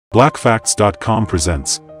Blackfacts.com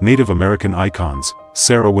presents Native American Icons,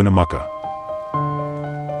 Sarah Winnemucca.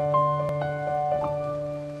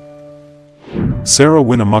 Sarah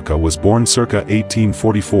Winnemucca was born circa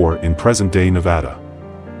 1844 in present-day Nevada.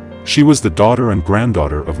 She was the daughter and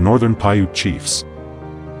granddaughter of northern Paiute chiefs.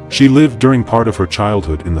 She lived during part of her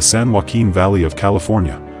childhood in the San Joaquin Valley of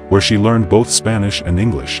California, where she learned both Spanish and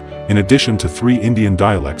English, in addition to 3 Indian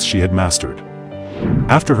dialects she had mastered.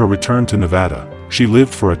 After her return to Nevada, she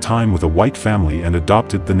lived for a time with a white family and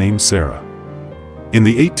adopted the name Sarah. In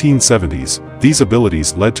the 1870s, these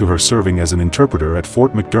abilities led to her serving as an interpreter at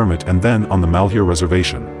Fort McDermott and then on the Malheur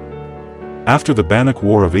Reservation. After the Bannock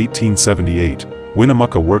War of 1878,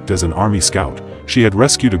 Winnemucca worked as an Army scout. She had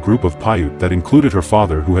rescued a group of Paiute that included her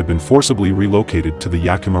father, who had been forcibly relocated to the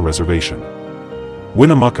Yakima Reservation.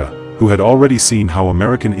 Winnemucca, who had already seen how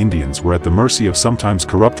American Indians were at the mercy of sometimes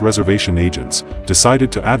corrupt reservation agents,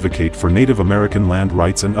 decided to advocate for Native American land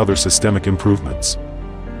rights and other systemic improvements.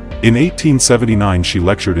 In 1879 she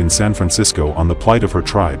lectured in San Francisco on the plight of her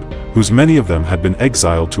tribe, whose many of them had been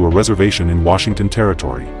exiled to a reservation in Washington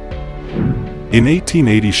Territory. In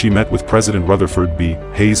 1880 she met with President Rutherford B.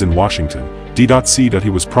 Hayes in Washington, D.C. that he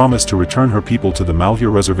was promised to return her people to the Malheur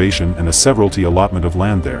Reservation and a severalty allotment of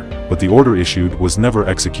land there, but the order issued was never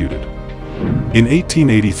executed. In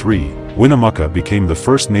 1883, Winnemucca became the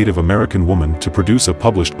first Native American woman to produce a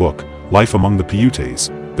published book, Life Among the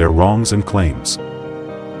Paiutes, Their Wrongs and Claims.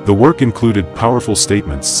 The work included powerful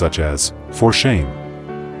statements such as, "For shame!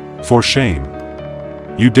 For shame!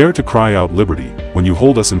 You dare to cry out liberty, when you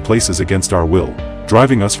hold us in places against our will,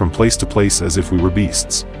 driving us from place to place as if we were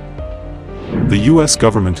beasts." The U.S.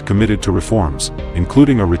 government committed to reforms,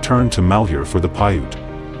 including a return to Malheur for the Paiute.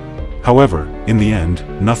 However, in the end,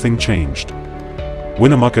 nothing changed.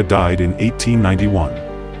 Winnemucca died in 1891.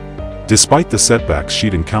 Despite the setbacks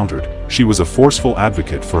she'd encountered, she was a forceful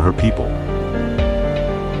advocate for her people.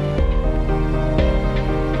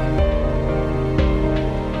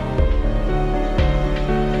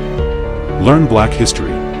 Learn Black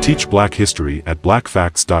history, teach Black history at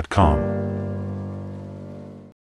blackfacts.com.